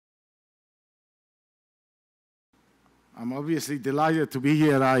I'm obviously delighted to be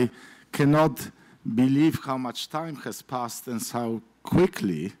here. I cannot believe how much time has passed and how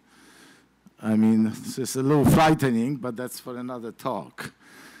quickly. I mean, this is a little frightening, but that's for another talk.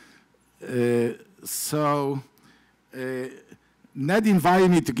 Ned invited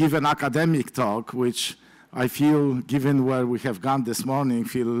me to give an academic talk, which I feel, given where we have gone this morning,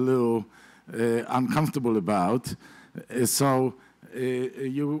 feel a little uncomfortable about. I'll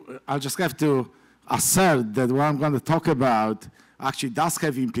just have to assert that what I'm going to talk about actually does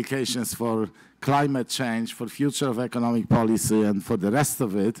have implications for climate change, for future of economic policy, and for the rest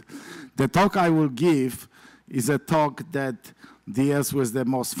of it. The talk I will give is a talk that deals with the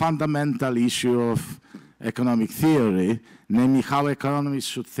most fundamental issue of economic theory, namely how economists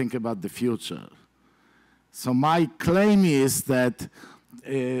should think about the future. So my claim is that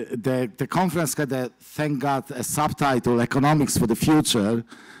the conference had, thank God, a subtitle, Economics for the Future.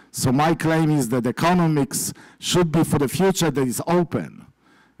 So my claim is that economics should be for the future that is open.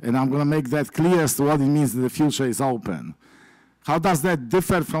 And I'm going to make that clear as to what it means that the future is open. How does that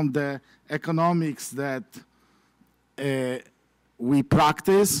differ from the economics that we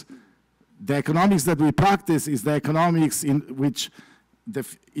practice? The economics that we practice is the economics in which the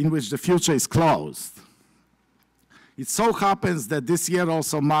future is closed. It so happens that this year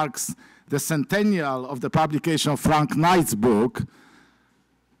also marks the centennial of the publication of Frank Knight's book,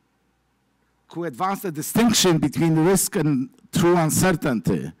 who advanced the distinction between risk and true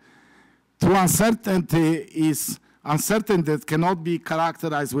uncertainty. True uncertainty is uncertainty that cannot be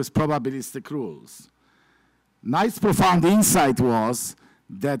characterized with probabilistic rules. Knight's profound insight was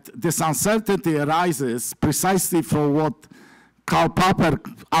that this uncertainty arises precisely from what Karl Popper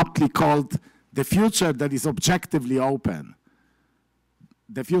aptly called the future that is objectively open.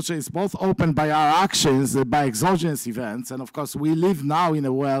 The future is both open by our actions, by exogenous events, and of course we live now in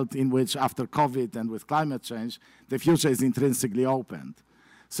a world in which after COVID and with climate change, the future is intrinsically opened.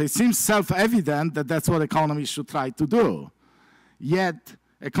 So it seems self-evident that that's what economists should try to do. Yet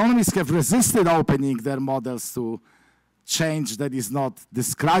economists have resisted opening their models to change that is not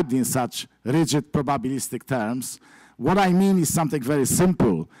described in such rigid probabilistic terms. What I mean is something very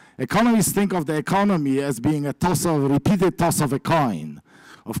simple. Economists think of the economy as being a repeated toss of a coin.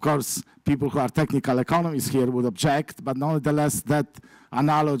 Of course, people who are technical economists here would object, but nonetheless, that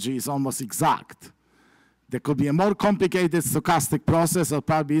analogy is almost exact. There could be a more complicated stochastic process or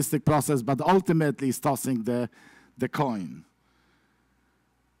probabilistic process, but ultimately it's tossing the coin.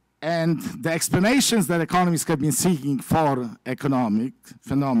 And the explanations that economists have been seeking for economic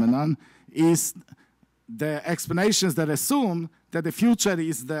phenomenon is the explanations that assume that the future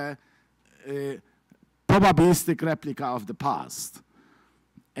is the probabilistic replica of the past.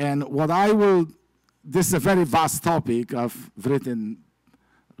 And what this is a very vast topic. I've written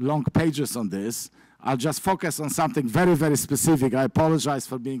long pages on this. I'll just focus on something very, very specific. I apologize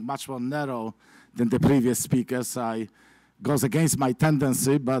for being much more narrow than the previous speakers. Goes against my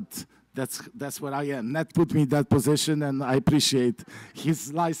tendency, but that's where I am. Ned put me in that position, and I appreciate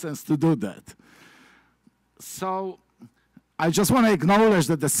his license to do that. So I just want to acknowledge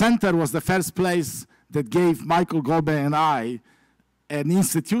that the center was the first place that gave Michael Goldberg and I an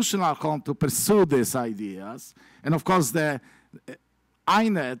institutional home to pursue these ideas. And of course, the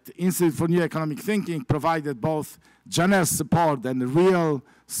INET, Institute for New Economic Thinking, provided both generous support and real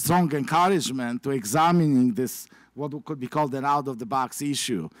strong encouragement to examining this, what could be called an out-of-the-box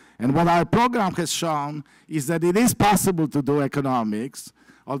issue. And what our program has shown is that it is possible to do economics,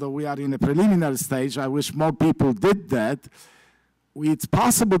 although we are in a preliminary stage. I wish more people did that. It's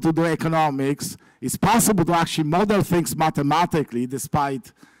possible to do economics. It's possible to actually model things mathematically,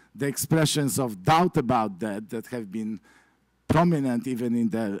 despite the expressions of doubt about that have been prominent even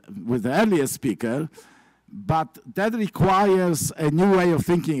with the earlier speaker. But that requires a new way of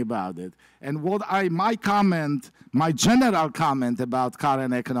thinking about it. And my general comment about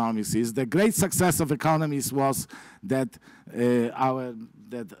current economics is the great success of economists was that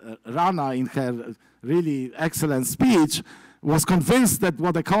Rana, in her really excellent speech, was convinced that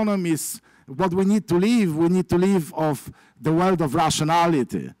what we need to live of the world of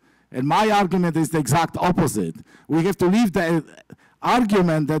rationality. And my argument is the exact opposite. We have to leave the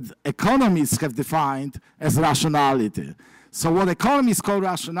argument that economists have defined as rationality. So what economists call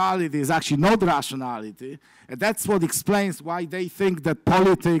rationality is actually not rationality, and that's what explains why they think that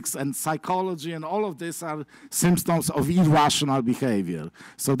politics and psychology and all of this are symptoms of irrational behavior.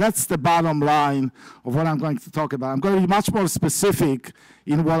 So that's the bottom line of what I'm going to talk about. I'm going to be much more specific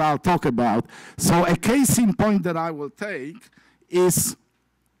in what I'll talk about. So a case in point that I will take is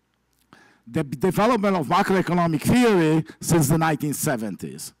the development of macroeconomic theory since the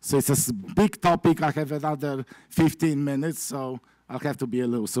 1970s. So it's a big topic. I have another 15 minutes, so I'll have to be a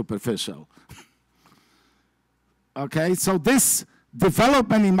little superficial. Okay, so this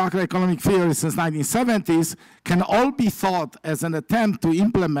development in macroeconomic theory since 1970s can all be thought as an attempt to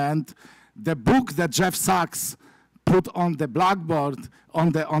implement the book that Jeff Sachs put on the blackboard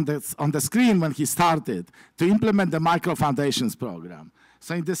on the screen when he started to implement the Micro Foundations program.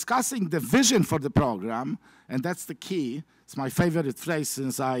 So in discussing the vision for the program, and that's the key, it's my favorite phrase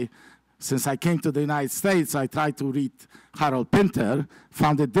since I came to the United States. I tried to read Harold Pinter,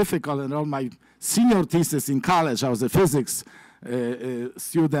 found it difficult, and all my senior thesis in college, I was a physics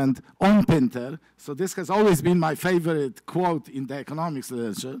student on Pinter. So this has always been my favorite quote in the economics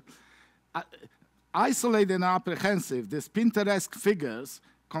literature. Isolated and apprehensive, these Pinteresque figures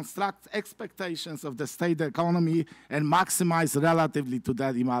construct expectations of the state economy and maximize relatively to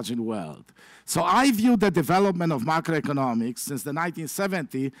that imagined world. So I view the development of macroeconomics since the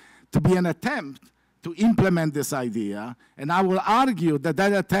 1970s to be an attempt to implement this idea, and I will argue that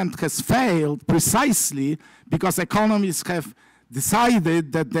that attempt has failed precisely because economists have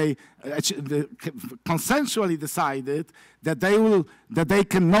decided that they consensually decided that they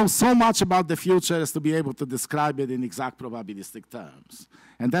can know so much about the future as to be able to describe it in exact probabilistic terms.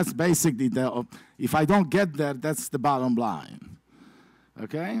 And that's basically if I don't get there, that's the bottom line.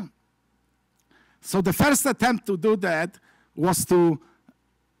 Okay? So the first attempt to do that was to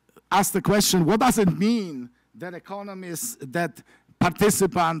ask the question, what does it mean that economists, that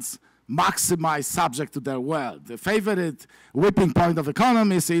participants maximize subject to their world? The favorite whipping point of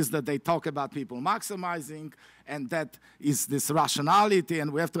economists is that they talk about people maximizing, and that is this rationality,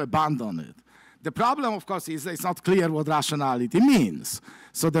 and we have to abandon it. The problem, of course, is that it's not clear what rationality means.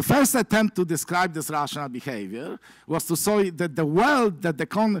 So the first attempt to describe this rational behavior was to show that the world that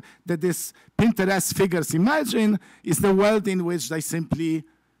these Pinterest figures imagine is the world in which they simply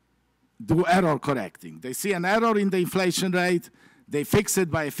do error correcting. They see an error in the inflation rate, they fix it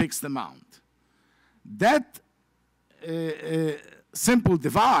by a fixed amount. That simple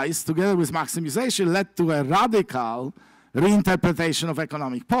device, together with maximization, led to a radical reinterpretation of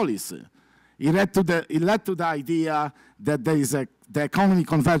economic policy. It led to the idea that the economy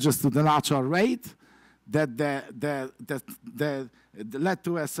converges to the natural rate, that led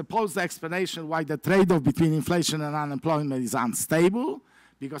to a supposed explanation why the trade-off between inflation and unemployment is unstable,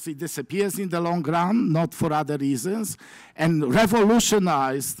 because it disappears in the long run, not for other reasons, and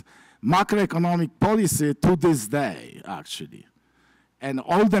revolutionized macroeconomic policy to this day, actually. And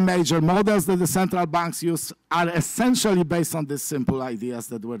all the major models that the central banks use are essentially based on these simple ideas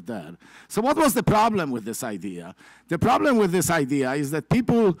that were there. So what was the problem with this idea? The problem with this idea is that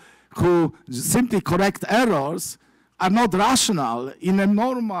people who simply correct errors are not rational in a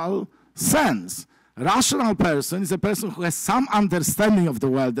normal sense. A rational person is a person who has some understanding of the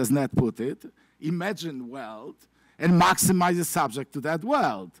world, as Ned put it, imagined world, and maximizes subject to that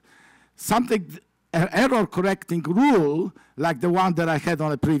world. Something, an error-correcting rule, like the one that I had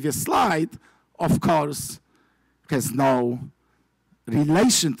on a previous slide, of course, has no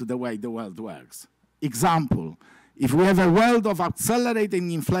relation to the way the world works. Example, if we have a world of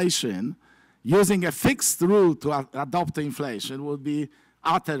accelerating inflation, using a fixed rule to adopt inflation would be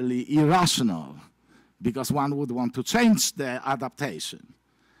utterly irrational, because one would want to change the adaptation.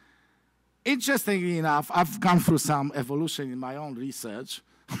 Interestingly enough, I've gone through some evolution in my own research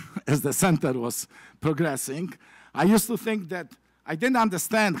as the center was progressing. I used to think that I didn't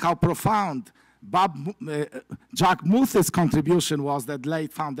understand how profound Jack Muth's contribution was that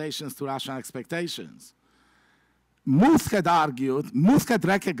laid foundations to rational expectations. Muth had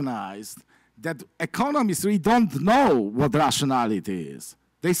recognized that economists really don't know what rationality is.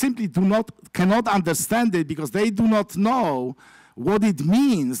 They simply cannot understand it because they do not know what it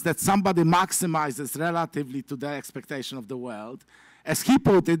means that somebody maximizes relatively to their expectation of the world. As he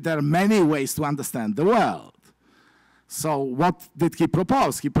put it, there are many ways to understand the world. So what did he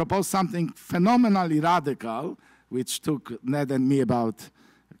propose? He proposed something phenomenally radical, which took Ned and me about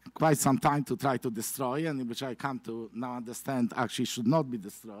quite some time to try to destroy, and which I come to now understand actually should not be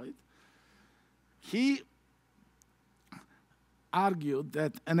destroyed. He argued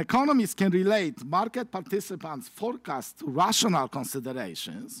that an economist can relate market participants' forecasts to rational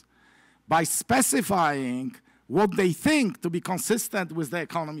considerations by specifying what they think to be consistent with the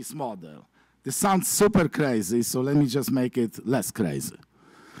economist's model. This sounds super crazy, so let me just make it less crazy.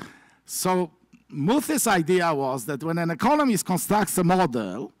 So Muth's idea was that when an economist constructs a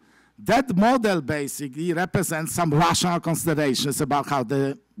model, that model basically represents some rational considerations about how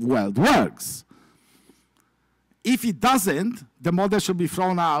the world works. If it doesn't, the model should be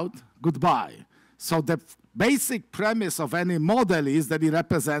thrown out goodbye. So the basic premise of any model is that it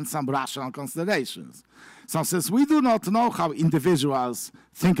represents some rational considerations. So since we do not know how individuals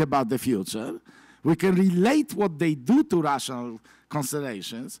think about the future, we can relate what they do to rational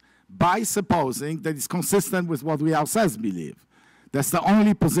considerations by supposing that it's consistent with what we ourselves believe. That's the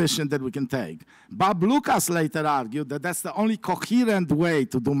only position that we can take. Bob Lucas later argued that that's the only coherent way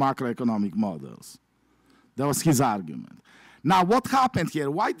to do macroeconomic models. That was his argument. Now, what happened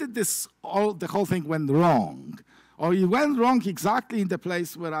here? Why did the whole thing went wrong? Or it went wrong exactly in the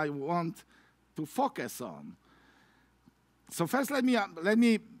place where I want to focus on. So first, let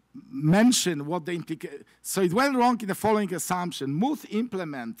me mention what the implication. So it went wrong in the following assumption. Muth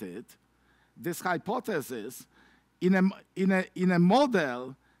implemented this hypothesis in a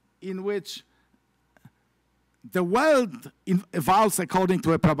model in which the world evolves according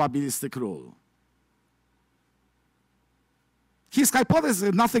to a probabilistic rule. His hypothesis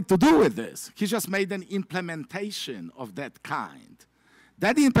had nothing to do with this. He just made an implementation of that kind.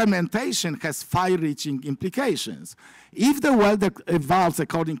 That implementation has far-reaching implications. If the world evolves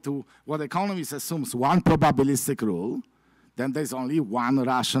according to what economists assumes one probabilistic rule, then there's only one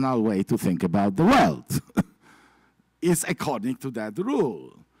rational way to think about the world. It's according to that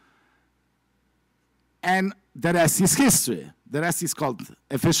rule. And the rest is history. The rest is called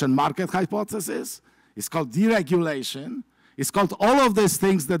efficient market hypothesis. It's called deregulation. It's called all of these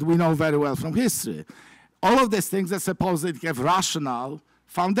things that we know very well from history. All of these things that supposedly have rational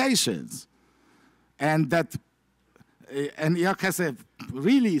foundations. And that, and he has a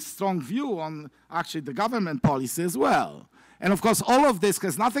really strong view on actually the government policy as well. And of course, all of this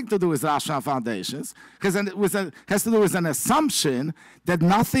has nothing to do with rational foundations, has to do with an assumption that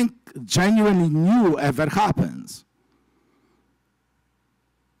nothing genuinely new ever happens.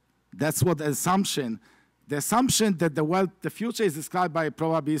 That's what the assumption that the future is described by a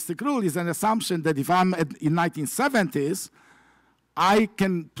probabilistic rule is an assumption that if I'm in 1970s, I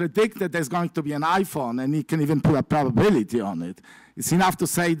can predict that there's going to be an iPhone, and you can even put a probability on it. It's enough to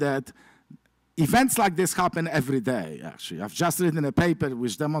say that events like this happen every day, actually. I've just written a paper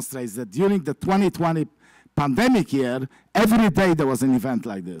which demonstrates that during the 2020 pandemic year, every day there was an event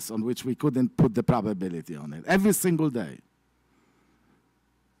like this on which we couldn't put the probability on it, every single day.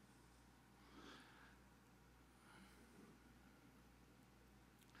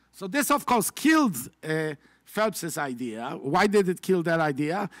 So this, of course, killed Phelps's idea. Why did it kill that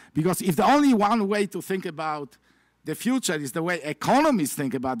idea? Because if the only one way to think about the future is the way economists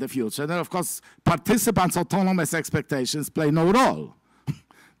think about the future, then, of course, participants' autonomous expectations play no role.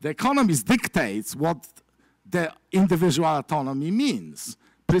 The economist dictates what the individual autonomy means,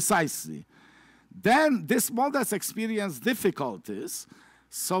 precisely. Then this models experience difficulties.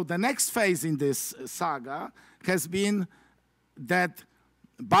 So the next phase in this saga has been that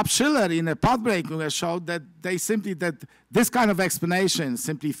Bob Schiller in a pathbreaking showed that this kind of explanation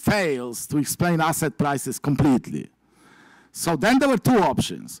simply fails to explain asset prices completely. So then there were two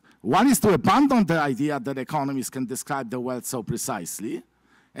options. One is to abandon the idea that economists can describe the world so precisely.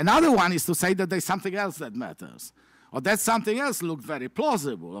 Another one is to say that there's something else that matters. Or that something else looked very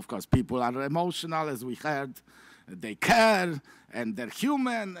plausible. Of course, people are emotional, as we heard. They care, and they're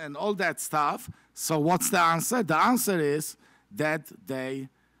human, and all that stuff. So what's the answer? The answer is that the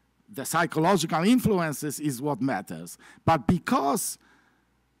psychological influences is what matters. But because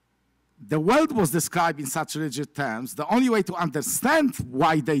the world was described in such rigid terms, the only way to understand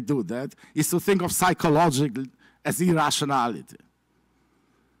why they do that is to think of psychological as irrationality.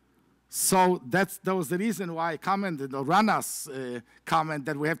 So that was the reason why I commented, or Rana's comment,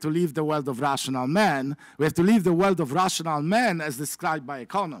 that we have to leave the world of rational men. We have to leave the world of rational men as described by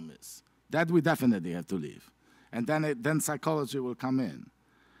economists. That we definitely have to leave. And then psychology will come in.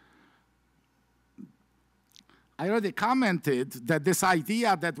 I already commented that this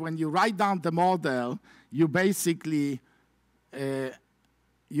idea that when you write down the model, you basically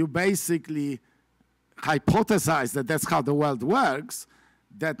hypothesize that that's how the world works,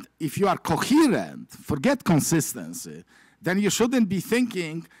 that if you are coherent, forget consistency, then you shouldn't be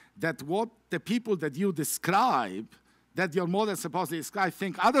thinking that what the people that you describe, that your model supposedly describe,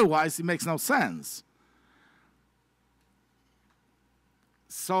 think otherwise. It makes no sense.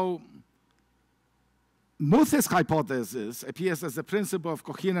 So Muth's hypothesis appears as the principle of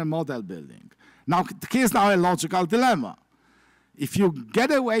coherent model building. Now, here's now a logical dilemma. If you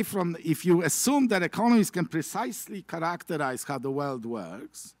get away from, if you assume that economists can precisely characterize how the world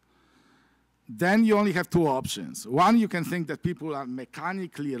works, then you only have two options. One, you can think that people are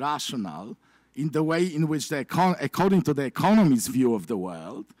mechanically rational in the way in which they, according to the economist's view of the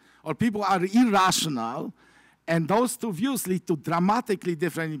world, or people are irrational And those two views lead to dramatically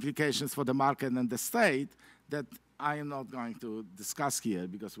different implications for the market and the state that I am not going to discuss here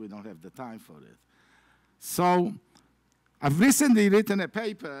because we don't have the time for it. So I've recently written a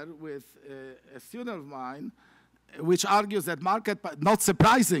paper with a student of mine which argues that not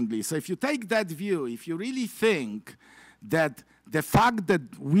surprisingly, so if you take that view, if you really think that the fact that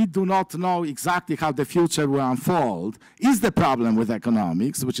we do not know exactly how the future will unfold is the problem with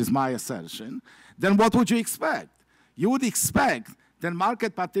economics, which is my assertion, then what would you expect? You would expect that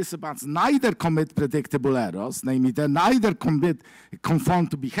market participants neither commit predictable errors, namely they neither conform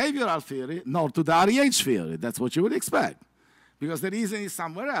to behavioral theory nor to the REH theory. That's what you would expect, because the reason is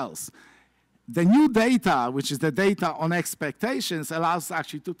somewhere else. The new data, which is the data on expectations, allows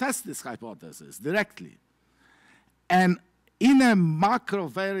actually to test this hypothesis directly. And in a macro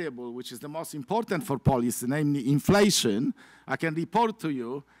variable, which is the most important for policy, namely inflation, I can report to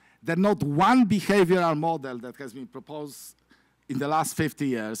you that not one behavioral model that has been proposed in the last 50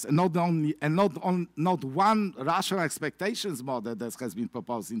 years, and not one rational expectations model that has been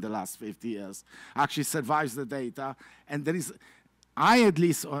proposed in the last 50 years actually survives the data. And there is, I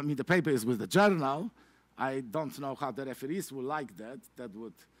mean, the paper is with the journal. I don't know how the referees will like that. That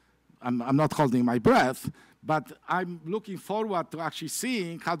would, I'm not holding my breath, but I'm looking forward to actually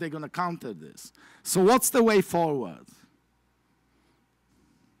seeing how they're going to counter this. So what's the way forward?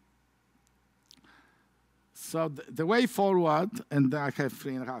 So the way forward, and I have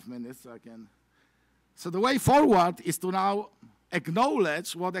 3.5 minutes, so I can. So the way forward is to now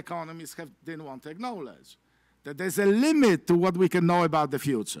acknowledge what economists didn't want to acknowledge, that there's a limit to what we can know about the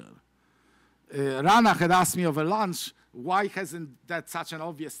future. Rana had asked me over lunch, why hasn't that such an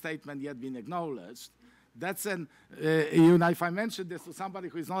obvious statement yet been acknowledged? That's an, you know, if I mentioned this to somebody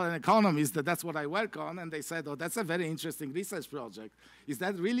who is not an economist, that's what I work on, and they said, oh, that's a very interesting research project. Is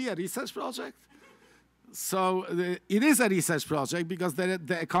that really a research project? So it is a research project because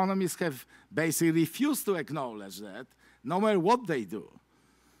the economists have basically refused to acknowledge that, no matter what they do,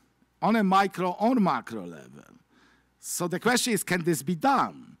 on a micro or macro level. So the question is, can this be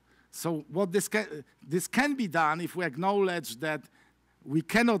done? So what this can be done if we acknowledge that we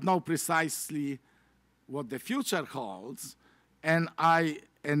cannot know precisely what the future holds, and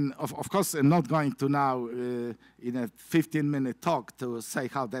of course I'm not going to now in a 15-minute talk to say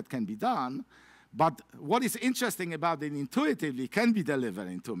how that can be done, but what is interesting about it intuitively can be delivered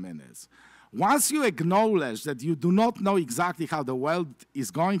in 2 minutes. Once you acknowledge that you do not know exactly how the world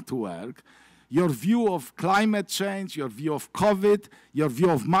is going to work, your view of climate change, your view of COVID, your view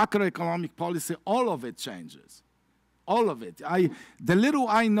of macroeconomic policy, all of it changes. All of it. The little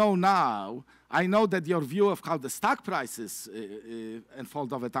I know now, I know that your view of how the stock prices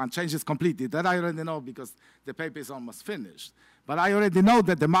unfold over time changes completely. That I already know because the paper is almost finished. But I already know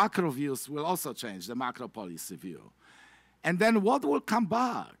that the macro views will also change, the macro policy view. And then what will come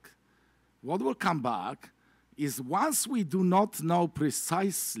back? What will come back is once we do not know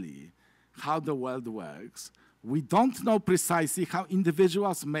precisely how the world works, we don't know precisely how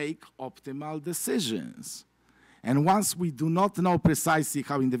individuals make optimal decisions. And once we do not know precisely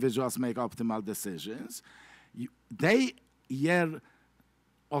how individuals make optimal decisions, their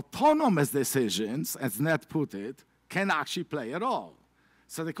autonomous decisions, as Ned put it, can actually play a role.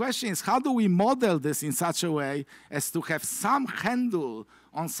 So the question is, how do we model this in such a way as to have some handle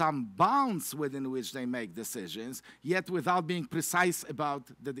on some bounds within which they make decisions, yet without being precise about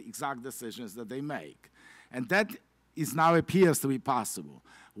the exact decisions that they make? And that is now appears to be possible.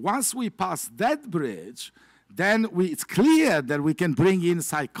 Once we pass that bridge, then it's clear that we can bring in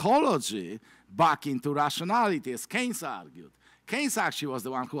psychology back into rationality, as Keynes argued. Keynes actually was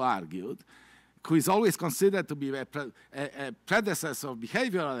the one who argued, who is always considered to be a predecessor of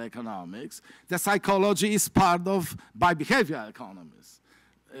behavioral economics, that psychology is part of, by behavioral economists.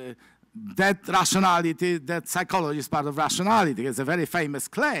 That rationality, that psychology is part of rationality. It's a very famous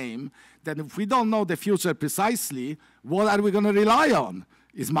claim that if we don't know the future precisely, what are we going to rely on?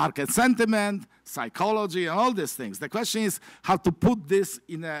 Is market sentiment, psychology, and all these things. The question is how to put this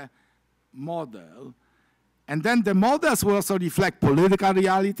in a model. And then the models will also reflect political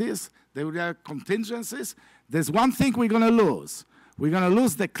realities. They will have contingencies. There's one thing we're going to lose. We're going to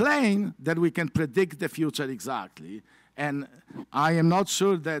lose the claim that we can predict the future exactly. And I am not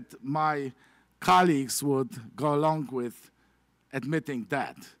sure that my colleagues would go along with admitting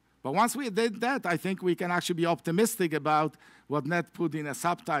that. But once we did that, I think we can actually be optimistic about what Ned put in a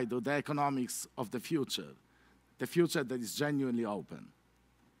subtitle, the economics of the future that is genuinely open.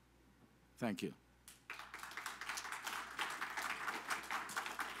 Thank you.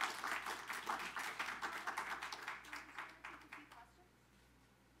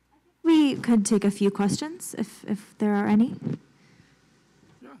 We we could take a few questions, if there are any.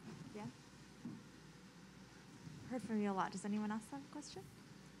 Yeah. Yeah. Heard from you a lot. Does anyone else have a question?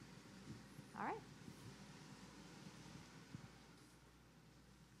 All right.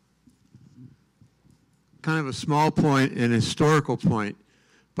 Kind of a small point and a historical point,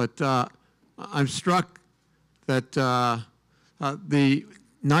 but I'm struck that the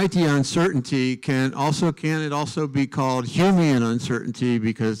Knightian uncertainty can it also be called Humean uncertainty,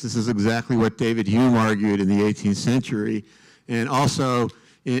 because this is exactly what David Hume argued in the 18th century, and also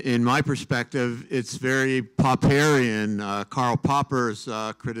in my perspective, it's very Popperian, Karl Popper's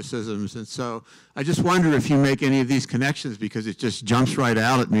criticisms. And so I just wonder if you make any of these connections, because it just jumps right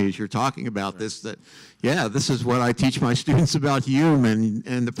out at me as you're talking about this, that, yeah, this is what I teach my students about Hume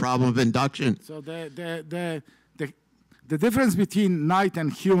and the problem of induction. So the difference between Knight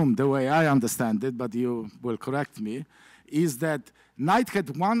and Hume, the way I understand it, but you will correct me, is that Knight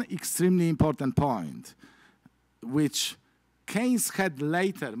had one extremely important point, which Keynes had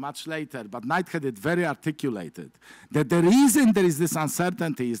later, much later, but Knight had it very articulated, that the reason there is this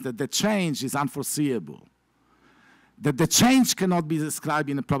uncertainty is that the change is unforeseeable, that the change cannot be described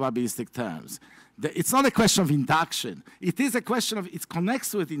in probabilistic terms. It's not a question of induction. It is a question of, it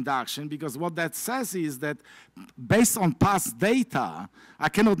connects with induction, because what that says is that based on past data, I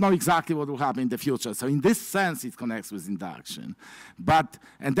cannot know exactly what will happen in the future. So in this sense, it connects with induction.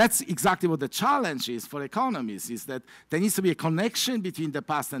 And that's exactly what the challenge is for economists, is that there needs to be a connection between the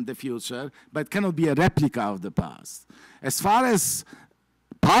past and the future, but it cannot be a replica of the past. As far as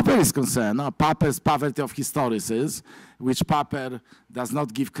Popper is concerned, Popper's poverty of historicis, which Popper does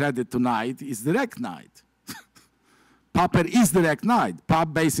not give credit to Knight, is direct Knight. Popper is direct Knight.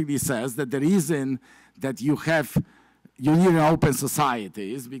 Popper basically says that the reason that you need an open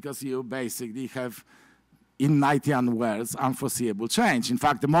society is because you basically have, in Knightian words, unforeseeable change. In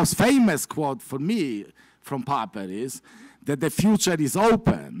fact, the most famous quote for me from Popper is that the future is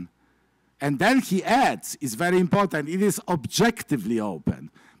open. And then he adds, it's very important, it is objectively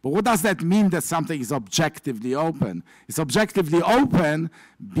open. But what does that mean that something is objectively open? It's objectively open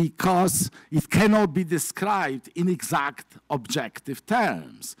because it cannot be described in exact objective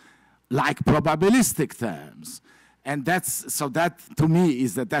terms, like probabilistic terms. And so that, to me,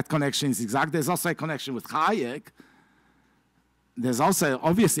 is that connection is exact. There's also a connection with Hayek. There's also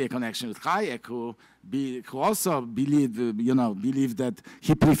obviously a connection with Hayek, who also believed that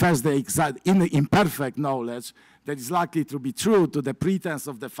he prefers the exact, imperfect knowledge that is likely to be true to the pretense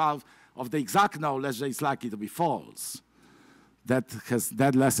of the exact knowledge that is likely to be false.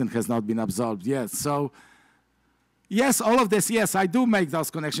 That lesson has not been absorbed yet. So, yes, all of this, yes, I do make those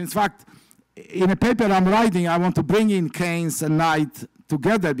connections. In fact, in a paper I'm writing, I want to bring in Keynes and Knight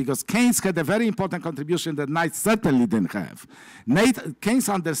together, because Keynes had a very important contribution that Knight certainly didn't have. Keynes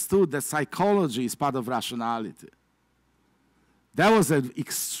understood that psychology is part of rationality. That was an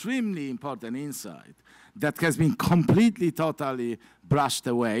extremely important insight that has been completely, totally brushed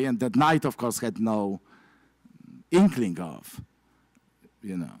away, and that Knight, of course, had no inkling of.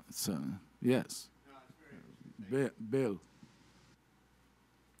 So, yes. Bill?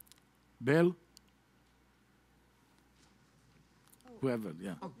 Whoever,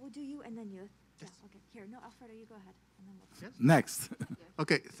 yeah. We'll do you and then you. Yeah, okay. Here, no, Alfredo, you go ahead. And then we'll... Yes? Next.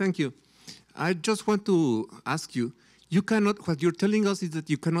 Okay, thank you. I just want to ask you, what you're telling us is that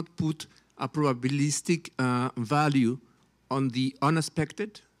you cannot put a probabilistic value on the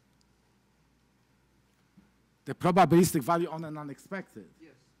unexpected? The probabilistic value on an unexpected.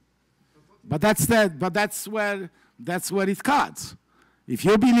 Yes. But that's where it cuts. If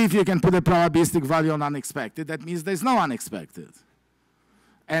you believe you can put a probabilistic value on unexpected, that means there's no unexpected.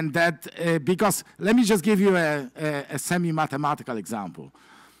 And that, because, let me just give you a semi-mathematical example.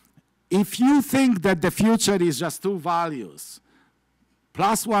 If you think that the future is just two values,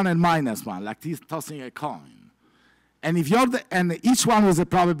 +1 and -1, like tossing a coin, and each one has a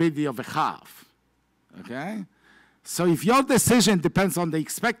probability of a half, okay? So if your decision depends on the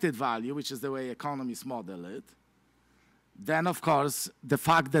expected value, which is the way economists model it, then of course the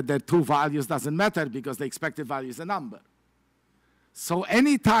fact that there are two values doesn't matter, because the expected value is a number. So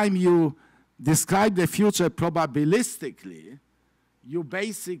anytime you describe the future probabilistically, you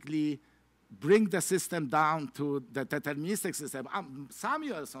basically bring the system down to the deterministic system.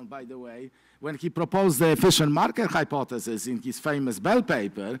 Samuelson, by the way, when he proposed the efficient market hypothesis in his famous Bell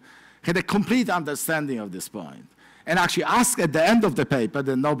paper, had a complete understanding of this point. And actually asked at the end of the paper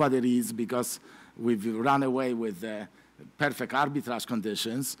that nobody reads because we've run away with the perfect arbitrage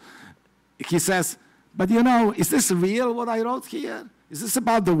conditions. He says, but is this real what I wrote here? Is this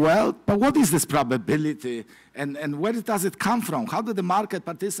about the world? But what is this probability, and where does it come from? How do the market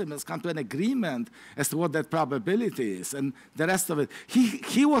participants come to an agreement as to what that probability is, and the rest of it?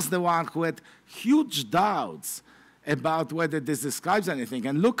 He was the one who had huge doubts about whether this describes anything,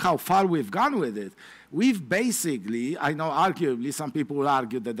 and look how far we've gone with it. We've basically, I know arguably some people will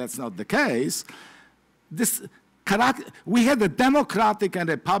argue that that's not the case, we had a Democratic and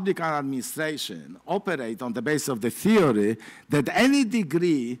Republican administration operate on the basis of the theory that any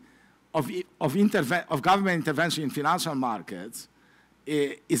degree of government intervention in financial markets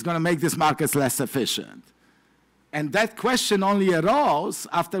is going to make these markets less efficient. And that question only arose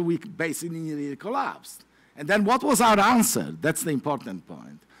after we basically nearly collapsed. And then what was our answer? That's the important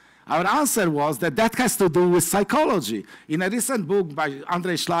point. Our answer was that that has to do with psychology. In a recent book by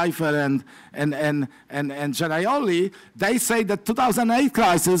Andrei Schleifer and Geraioli, they say that 2008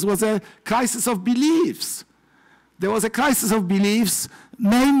 crisis was a crisis of beliefs. There was a crisis of beliefs,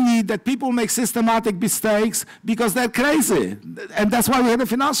 namely that people make systematic mistakes because they're crazy. And that's why we had a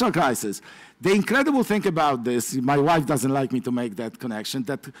financial crisis. The incredible thing about this, my wife doesn't like me to make that connection,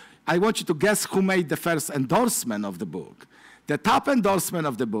 that I want you to guess who made the first endorsement of the book. The top endorsement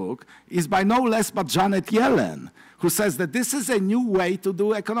of the book is by no less but Janet Yellen, who says that this is a new way to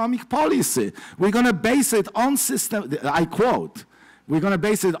do economic policy. We're going to base it on I quote, we're going to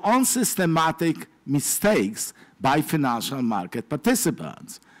base it on systematic mistakes by financial market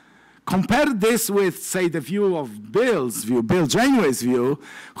participants. Compare this with, say, the view of Bill Janeway's view,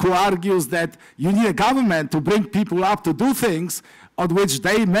 who argues that you need a government to bring people up to do things on which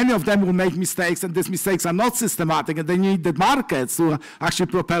many of them will make mistakes, and these mistakes are not systematic, and they need the markets to actually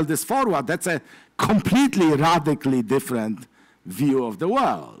propel this forward. That's a completely, radically different view of the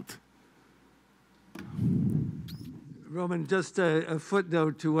world. Roman, just a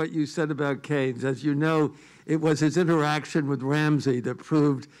footnote to what you said about Keynes. As you know, it was his interaction with Ramsey that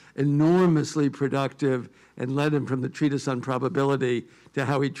proved enormously productive and led him from the treatise on probability to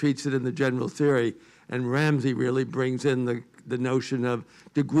how he treats it in the general theory. And Ramsey really brings in the notion of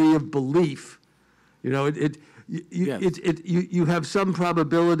degree of belief. You know, you have some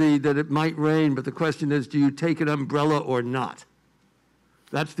probability that it might rain, but the question is, do you take an umbrella or not?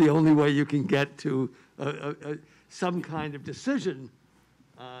 That's the only way you can get to some kind of decision.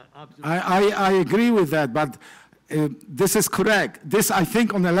 I agree with that, but this is correct. This, I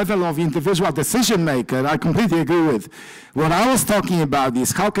think, on the level of individual decision maker, I completely agree with. What I was talking about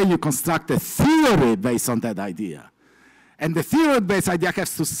is how can you construct a theory based on that idea? And the theory-based idea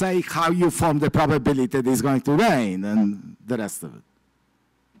has to say how you form the probability that it's going to rain and the rest of it.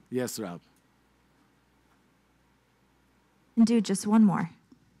 Yes, Rob. And do just one more.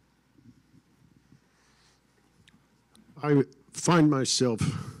 I find myself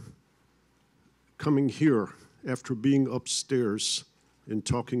coming here after being upstairs and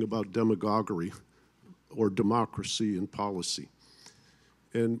talking about demagoguery or democracy and policy.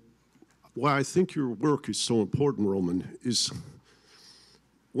 And why I think your work is so important, Roman, is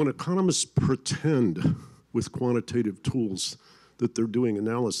when economists pretend with quantitative tools that they're doing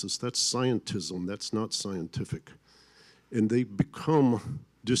analysis, that's scientism, that's not scientific. And they become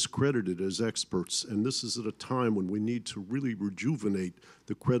discredited as experts, and this is at a time when we need to really rejuvenate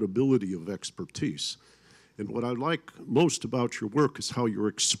the credibility of expertise. And what I like most about your work is how you're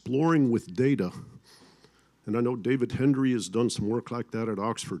exploring with data, and I know David Hendry has done some work like that at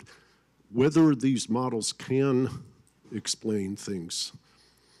Oxford, whether these models can explain things.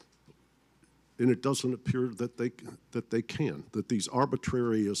 And it doesn't appear that they can, that these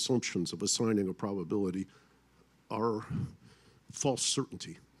arbitrary assumptions of assigning a probability are false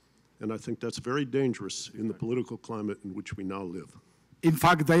certainty. And I think that's very dangerous in the political climate in which we now live. In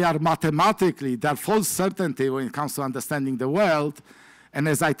fact, they are they're false certainty when it comes to understanding the world. And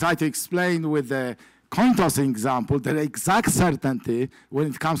as I try to explain with the coin tossing example, the exact certainty when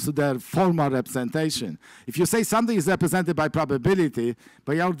it comes to their formal representation. If you say something is represented by probability,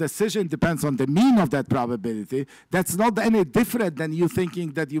 but your decision depends on the mean of that probability, that's not any different than you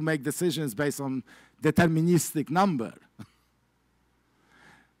thinking that you make decisions based on deterministic number.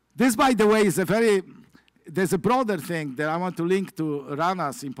 This, by the way, is there's a broader thing that I want to link to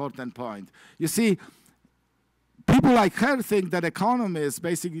Rana's important point. You see, people like her think that economists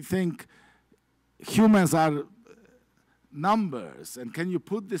basically think humans are numbers, and can you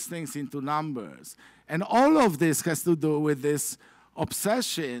put these things into numbers? And all of this has to do with this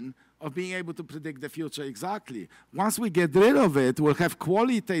obsession of being able to predict the future exactly. Once we get rid of it, we'll have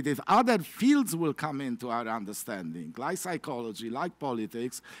qualitative, other fields will come into our understanding, like psychology, like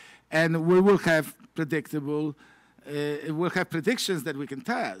politics, and we will have predictable, we'll have predictions that we can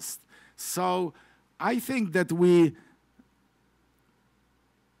test. So I think that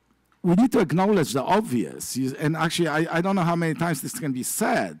we need to acknowledge the obvious. And actually, I don't know how many times this can be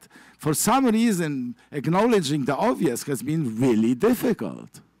said. For some reason, acknowledging the obvious has been really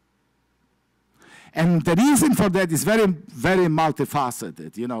difficult. And the reason for that is very, very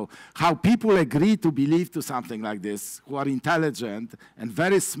multifaceted. You know, how people agree to believe to something like this, who are intelligent and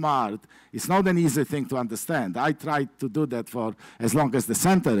very smart, is not an easy thing to understand. I tried to do that for as long as the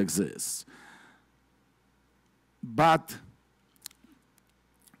center exists. But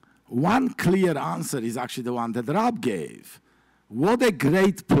one clear answer is actually the one that Rob gave. What a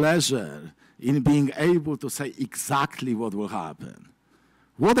great pleasure in being able to say exactly what will happen.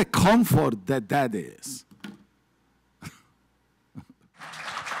 What a comfort that is.